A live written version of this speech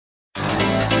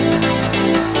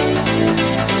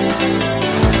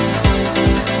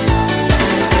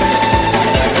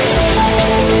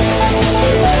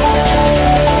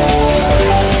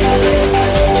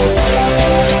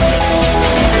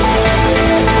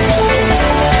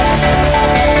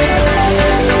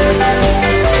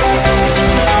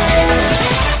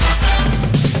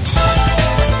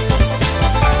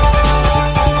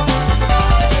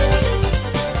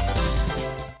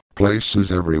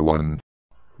faces, everyone.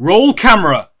 Roll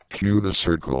camera. Cue the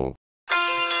circle.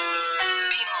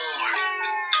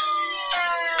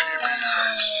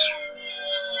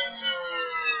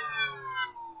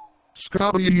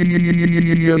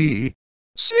 Scotty.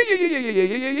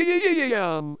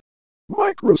 Sion.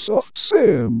 Microsoft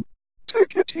Sam.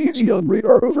 Take it easy on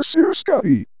radar overseer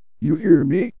Scotty. You hear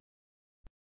me?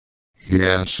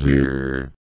 Yes,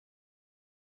 sir.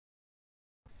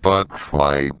 But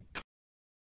fight.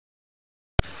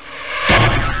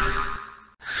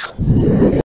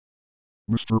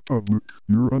 Mr. Public,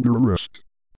 you're under arrest.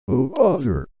 Oh,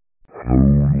 bother. Hold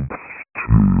still, Winnie the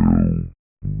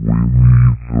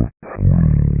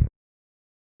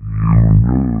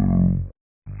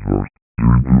Pooh. You know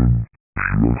that didn't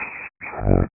just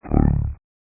happen.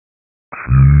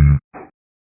 Keep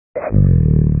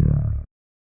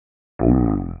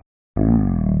cool.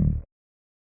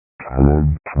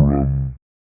 Tantrum is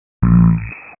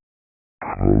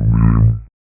coming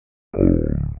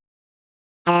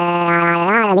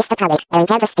on. Mr. Public,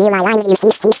 don't ever steal my lines, you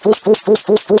thief.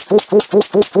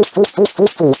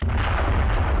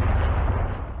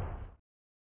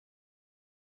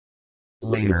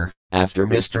 Later, after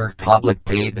Mr. Public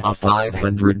paid a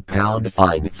 £500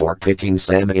 fine for kicking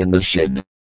Sam in the shin.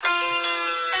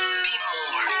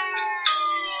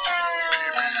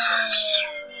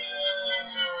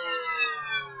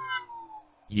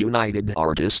 United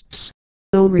Artists.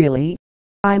 Oh really?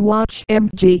 I watch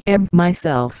MGM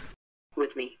myself.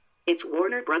 With me, it's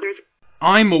Warner Brothers.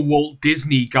 I'm a Walt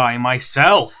Disney guy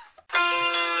myself.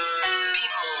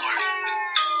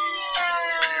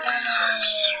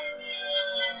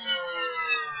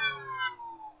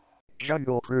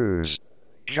 Jungle Cruise.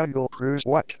 Jungle Cruise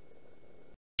what?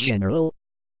 General.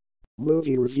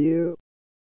 Movie review?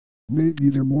 Maybe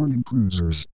they're morning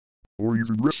cruisers. Or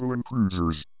even wrestling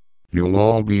cruisers. You'll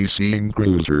all be seeing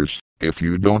cruisers if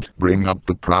you don't bring up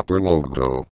the proper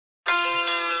logo.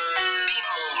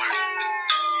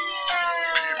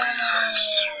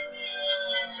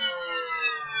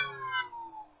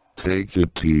 Take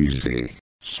it easy,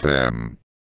 Sam.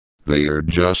 They are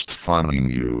just funning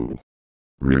you.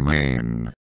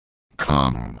 Remain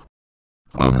calm.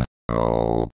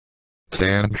 Oh.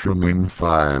 Tantrum in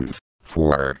 5,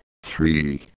 4,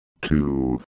 3,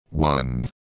 2, 1.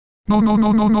 No,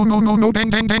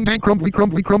 dang, crumbly,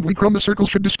 the circle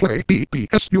should display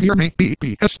BPS, you hear me?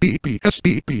 BPS.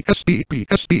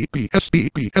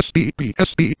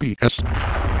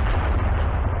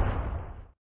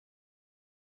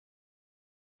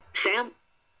 Sam,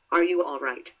 are you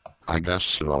alright? I guess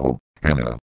so,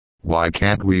 Anna. Why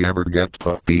can't we ever get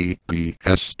the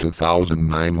BPS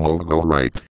 2009 logo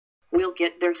right? We'll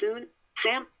get there soon,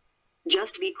 Sam.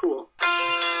 Just be cool.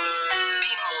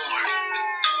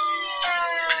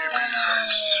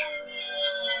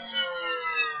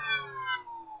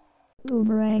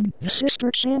 Boomerang, the sister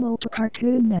channel to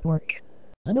Cartoon Network.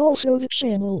 And also the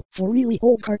channel for really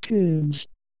old cartoons.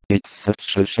 It's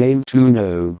such a shame to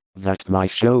know that my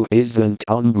show isn't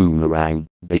on Boomerang,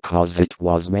 because it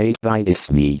was made by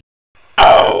Disney.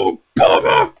 Oh,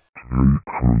 bother! Take a deep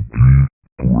breath, Winnie the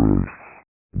Pooh.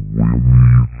 You know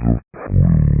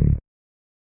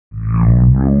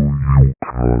you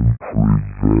can't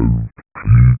prevent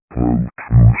people to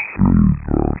say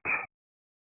that.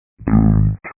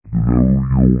 Don't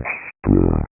blow your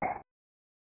stack.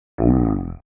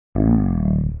 Tantrum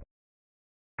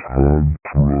is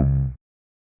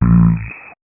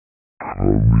coming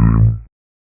on.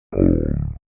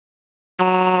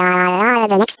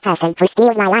 The next person who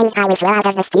steals my lines I will throw out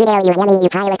of the studio, you hear me, you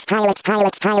pirates.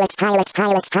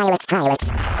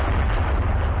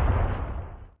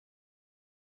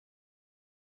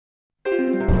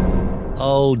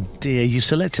 Oh dear, you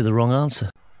selected the wrong answer.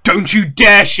 Don't you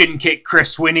dare shin kick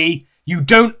Chris Winnie! You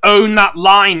don't own that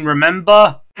line,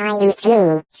 remember? I do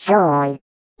too, Sean.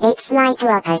 It's my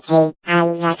property,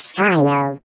 and that's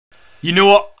final. You know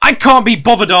what? I can't be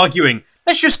bothered arguing.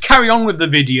 Let's just carry on with the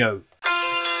video.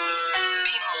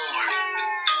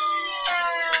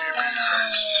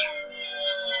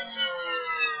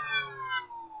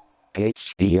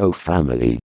 HBO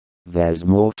family. There's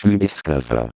more to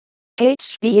discover.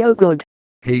 HBO good.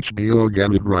 HBO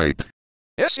get it right.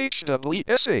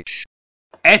 SHWSH.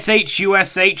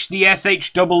 SHUSH the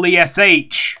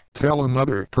SHEESH. Tell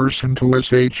another person to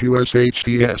SHUSH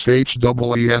the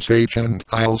SHEESH and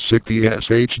I'll sick the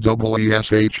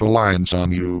SHEESH alliance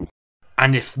on you.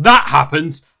 And if that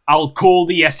happens, I'll call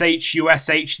the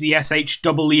SHUSH the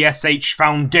SHEESH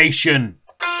Foundation.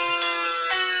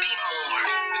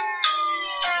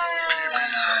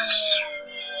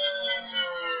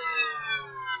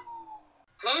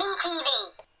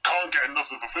 Can't get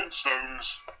enough of the Flintstones.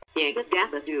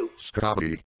 Dabba-doo.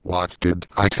 Scotty, what did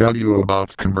I tell you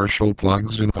about commercial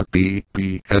plugs in a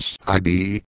PBS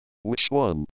ID? Which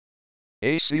one?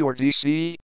 AC or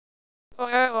DC?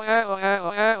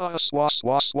 Swah,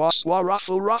 swah, swah, swah,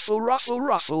 ruffle, ruffle, ruffle,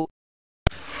 ruffle.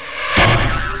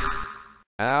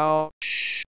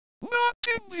 Ouch. Not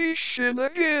in the shin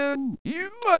again,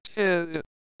 you butthead.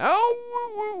 Ow, woo,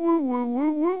 woo, woo, woo,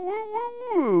 woo, woo, woo,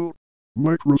 woo.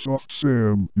 Microsoft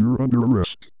Sam, you're under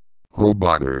arrest. Oh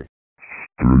bother.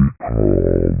 Stay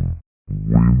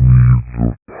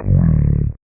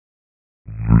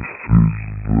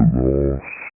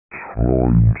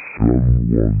calm, Winnie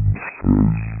the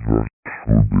Pooh. This is the last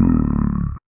time someone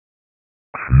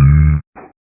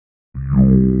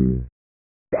says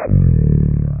that today.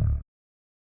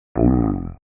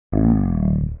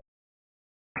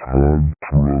 Keep your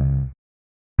cool. Tantrum is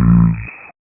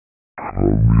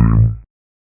coming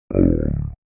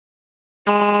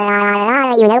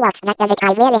on. You know what, that does it.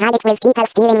 I've really had it with people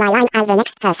stealing my line, and the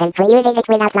next person who uses it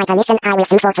without my permission, I will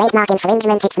sue for trademark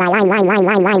infringement. It's my line.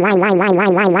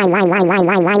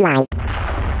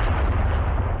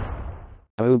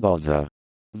 Oh bother.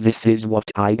 This is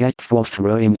what I get for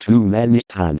throwing too many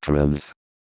tantrums.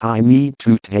 I need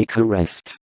to take a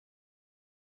rest.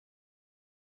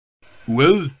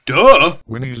 Well, duh.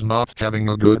 Winnie's not having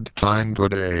a good time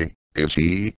today, is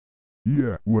he?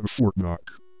 Yeah, what a fortnight.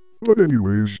 But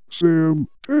anyways, Sam,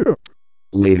 pay up.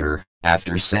 Later,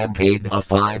 after Sam paid a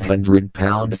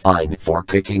 £500 fine for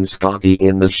kicking Scotty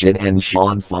in the shin and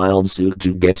Sean filed suit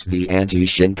to get the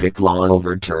anti-shin kick law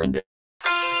overturned.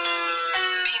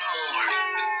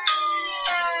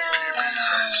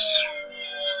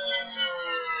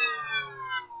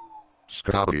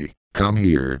 Scotty, come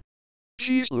here.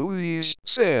 Jeez Louise,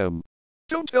 Sam.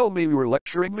 Don't tell me you were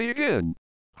lecturing me again.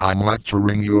 I'm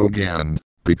lecturing you again,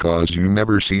 because you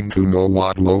never seem to know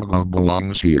what logo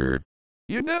belongs here.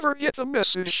 You never get the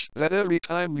message that every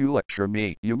time you lecture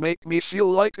me, you make me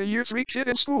feel like a year 3 kid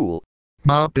in school.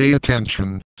 Now pay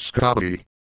attention, Scotty.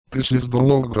 This is the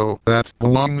logo that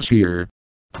belongs here.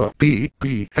 The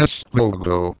PBS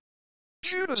logo.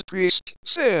 Judas Priest,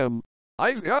 Sam.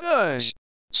 I've got eyes.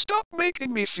 Stop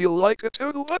making me feel like a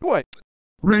total buttwipe.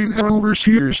 Rain Hellver's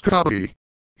here, Scotty.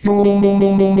 Or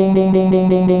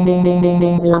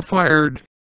fired.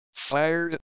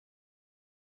 Fired.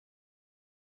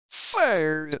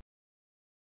 Fired.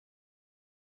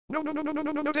 No, dang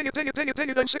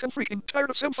it, I'm sick and freaking tired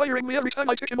of Sam firing me every time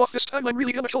I tick him off. This time I'm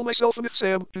really gonna kill myself, and if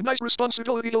Sam, denies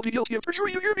responsibility, guilty of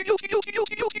perjury, you hear me, guilty.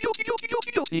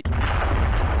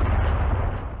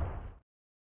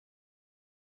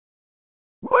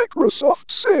 Microsoft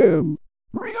Sam,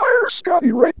 rehire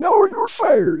Scotty right now or you're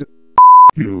fired.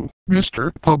 You,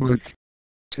 Mr. Public.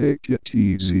 Take it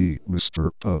easy,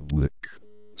 Mr. Public.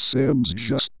 Sam's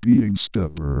just being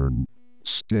stubborn.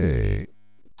 Stay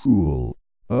cool.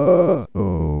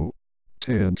 Uh-oh.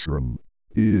 Tantrum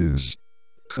is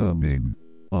coming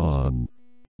on.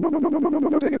 No,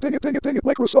 dang it,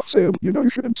 Microsoft Sam, you know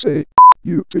you shouldn't say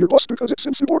you to your boss because it's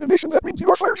insubordination. That means you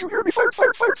are fired, you hear me?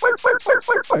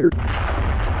 Fired.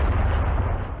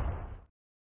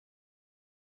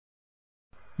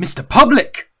 Mr.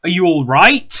 Public, are you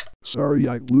alright? Sorry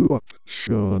I blew up,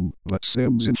 Sean, but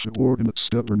Sam's insubordinate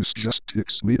stubbornness just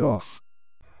ticks me off.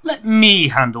 Let me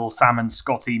handle Sam and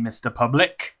Scotty, Mr.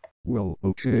 Public. Well,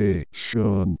 okay,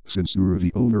 Sean, since you're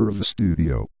the owner of the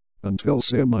studio. And tell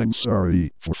Sam I'm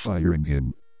sorry for firing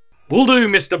him. Will do,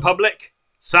 Mr. Public.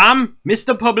 Sam,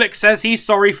 Mr. Public says he's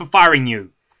sorry for firing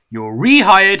you. You're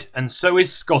rehired, and so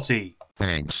is Scotty.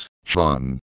 Thanks,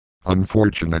 Sean.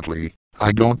 Unfortunately,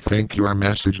 I don't think your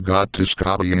message got to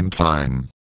Scotty in time.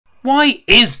 Why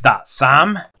is that,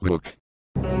 Sam? Look.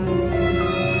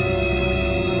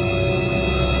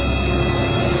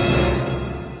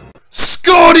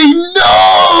 Scotty,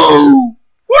 no!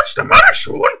 What's the matter,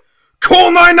 Sean?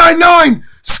 Call 999!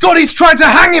 Scotty's trying to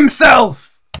hang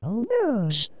himself! Oh no!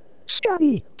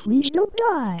 Scotty, please don't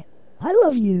die. I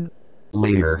love you.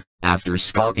 Later, after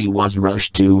Scotty was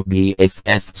rushed to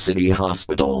BFF City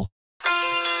Hospital.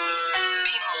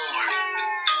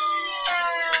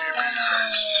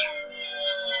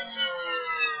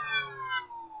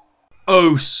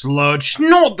 Oh, Sludge,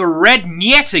 not the red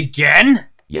yet again!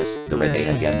 Yes, the red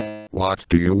again. What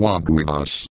do you want with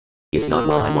us? It's not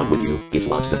what I want with you, it's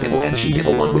what the devil and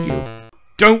she-devil want with you.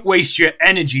 Don't waste your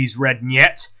energies, Red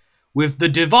Nyet. With the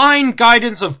divine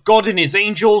guidance of God and his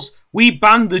angels, we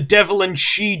ban the devil and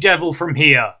she-devil from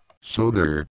here. So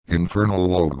their infernal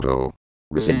logo.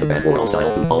 Rescind the bad moral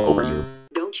style all over you.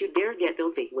 Don't you dare get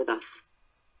filthy with us.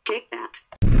 Take that.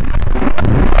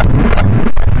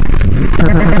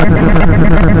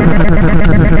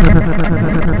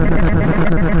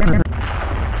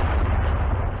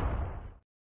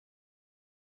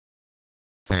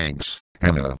 Thanks,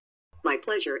 Anna. My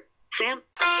pleasure, Sam.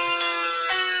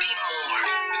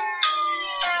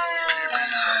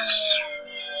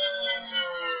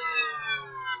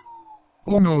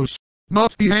 Oh noes.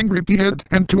 Not the angry behead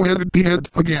and two-headed behead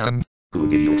again. Who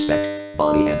did you expect,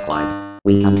 Bonnie and Clyde?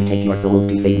 We come to take your souls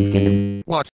to Satan's kingdom.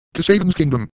 What? To Satan's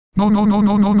kingdom? No no no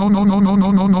no no no no no no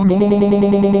no no no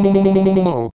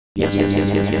no. Yes, yes,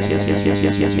 yes, yes, yes, yes, yes, yes,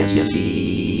 yes, yes, yes, yes, yes, yes.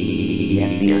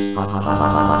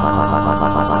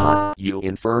 You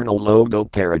infernal logo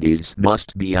parodies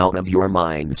must be out of your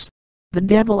minds. The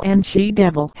devil and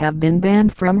she-devil have been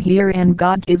banned from here and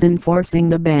God is enforcing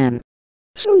the ban.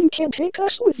 So you can take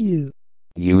us with you.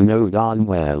 You know darn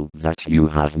well that you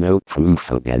have no proof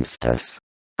against us.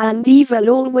 And evil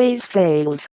always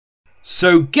fails.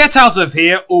 So get out of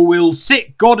here or we'll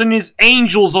sit God and his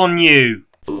angels on you.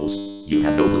 Fools, you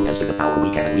have no clue as to the power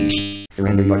we can unleash.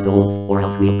 Surrender your souls, or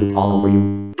else we'll poop all over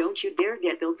you. Don't you dare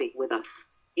get filthy with us,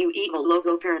 you evil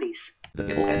logo parodies. The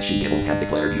devil and she-devil have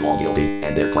declared you all guilty,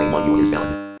 and their claim on you is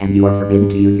done. And you are forbidden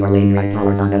to use your laser-eyed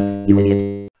powers on us, you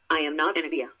idiot. I am not an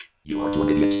idiot. You are too an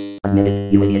idiot. Admit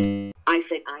it, you idiot. I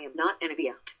said I am not an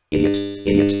idiot. Idiot,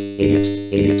 idiot, idiot,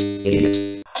 idiot, idiot.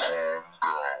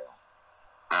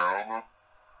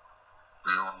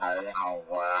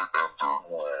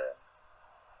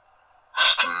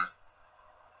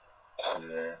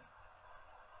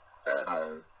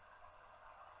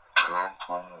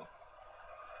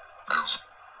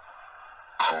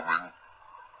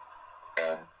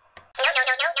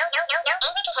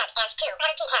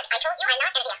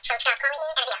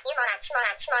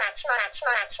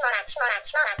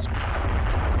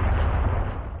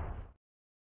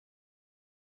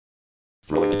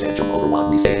 Throwing a tantrum over what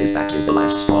we say is back is the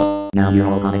last straw. Now you're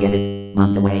all gonna get it.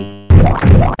 Mom's away.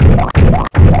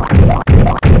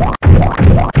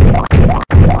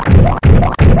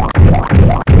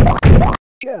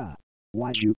 Yeah.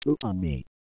 Why'd you poop on me?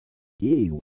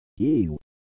 You.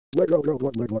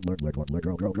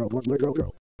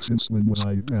 Since when was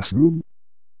I in the bathroom?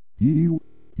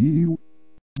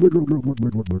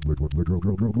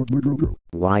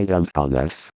 Why dump on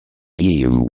us?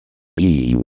 Ew.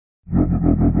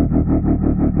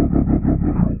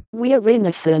 We're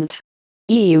innocent.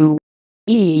 Ew.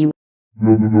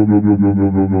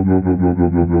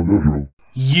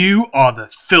 You are the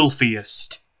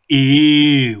filthiest.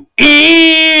 Ew.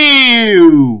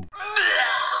 Ew!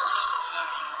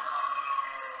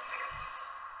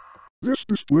 This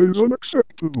display is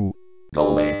unacceptable. Go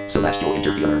away, celestial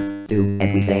interferer. Do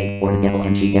as we say, or the devil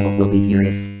and she-devil will be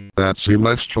furious. That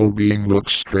celestial being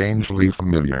looks strangely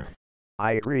familiar.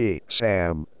 I agree,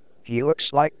 Sam. He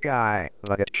looks like Guy,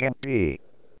 but it can't be.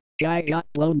 Guy got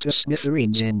blown to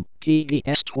smithereens in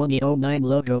PBS 2009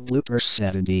 logo Bloopers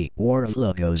 70 War of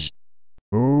Logos.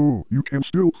 Oh, you can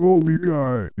still call me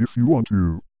Guy if you want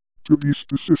to. To be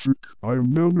specific, I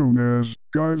am now known as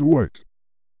Guy the White.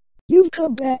 You've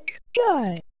come back,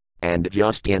 Guy. And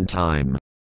just in time.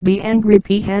 The angry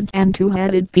peahead and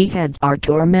two-headed peahead are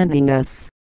tormenting us.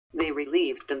 They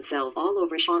relieved themselves all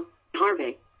over Sean,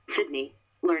 Harvey, Sidney,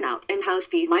 Learn Out and House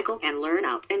P. Michael and Learn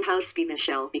Out and House P.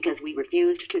 Michelle because we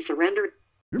refused to surrender.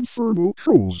 Infernal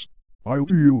trolls. I'll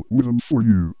deal with them for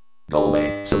you. Go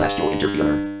away, celestial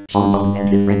interferer. Sean Bones and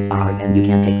his friends are ours and you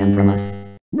can't take them from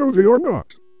us. No, they are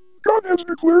not. God has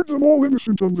declared them all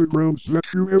innocent on the grounds that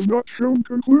you have not shown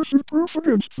conclusive proof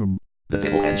against them. The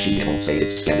devil and she-devil say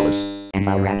it's scandalous. And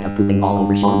our act of pooping all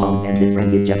over Sean Bones and his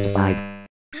friends is justified.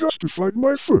 Justified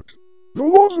my foot. The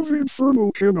laws of the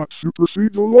infernal cannot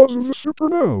supersede the laws of the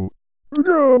supernal.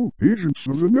 Again, agents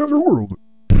of the netherworld.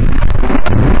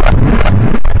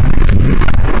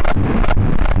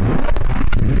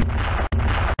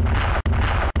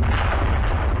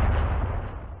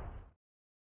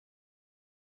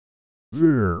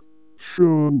 There.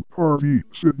 Sean, Harvey,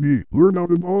 Sidney, Learn Out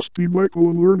and House P. Michael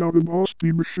and Learn Out and House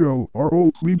P. Michelle are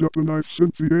all cleaned up and I've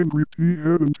sent the angry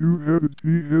P-head and two-headed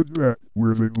P-head back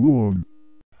where they belong.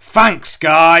 Thanks,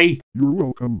 Guy. You're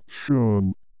welcome,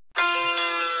 Sean.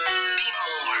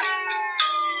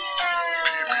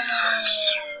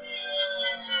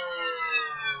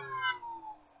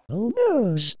 Oh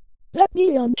no! That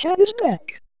neon cat is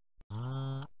back.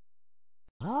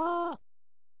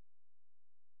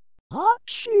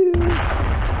 Achoo!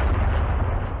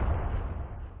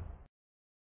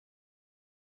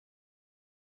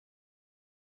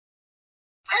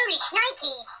 Holy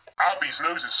shnikes! Abby's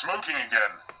nose is smoking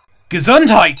again.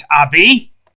 Gesundheit,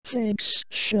 Abby. Thanks,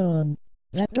 Sean.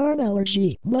 That darn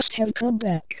allergy must have come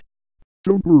back.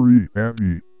 Don't worry,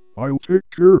 Abby. I'll take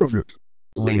care of it.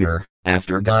 Later,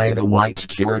 after Guy the White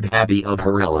cured Abby of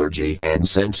her allergy and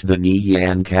sent the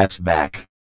Nyan cat back.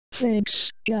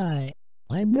 Thanks, Guy.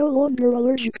 I'm no longer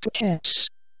allergic to cats.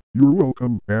 You're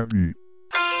welcome, Abby.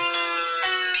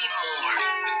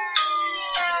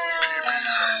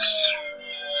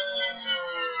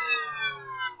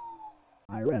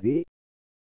 I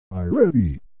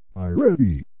ready? I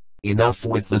ready. Enough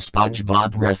with the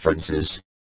SpongeBob references.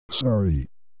 Sorry.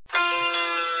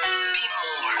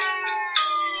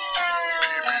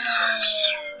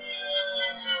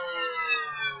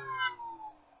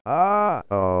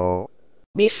 Uh-oh.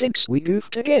 Methinks we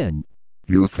goofed again.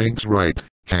 You think's right,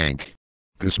 Hank.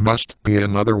 This must be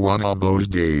another one of those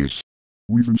days.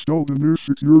 We've installed a new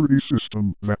security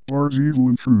system that bars evil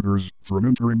intruders from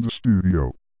entering the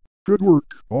studio. Good work,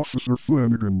 Officer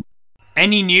Flanagan.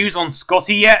 Any news on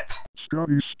Scotty yet?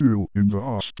 Scotty's still in the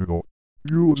hospital.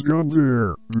 Yule's gone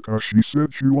there because she said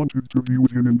she wanted to be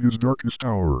with him in his darkest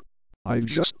hour. I've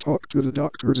just talked to the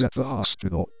doctors at the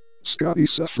hospital. Scotty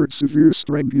suffered severe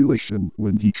strangulation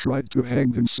when he tried to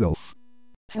hang himself.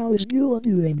 How is Eula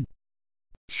doing?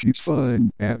 She's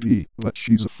fine, Abby, but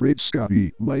she's afraid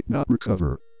Scotty might not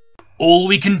recover. All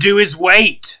we can do is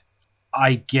wait,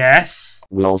 I guess.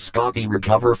 Will Scotty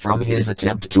recover from his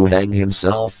attempt to hang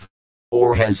himself?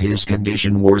 Or has his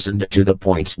condition worsened to the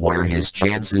point where his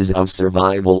chances of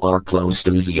survival are close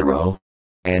to zero?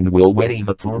 And will Winnie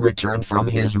the Pooh return from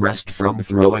his rest from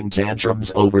throwing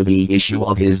tantrums over the issue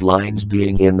of his lines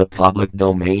being in the public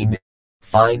domain?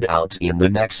 Find out in the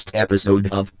next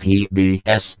episode of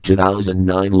PBS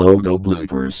 2009 Logo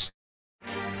Bloopers.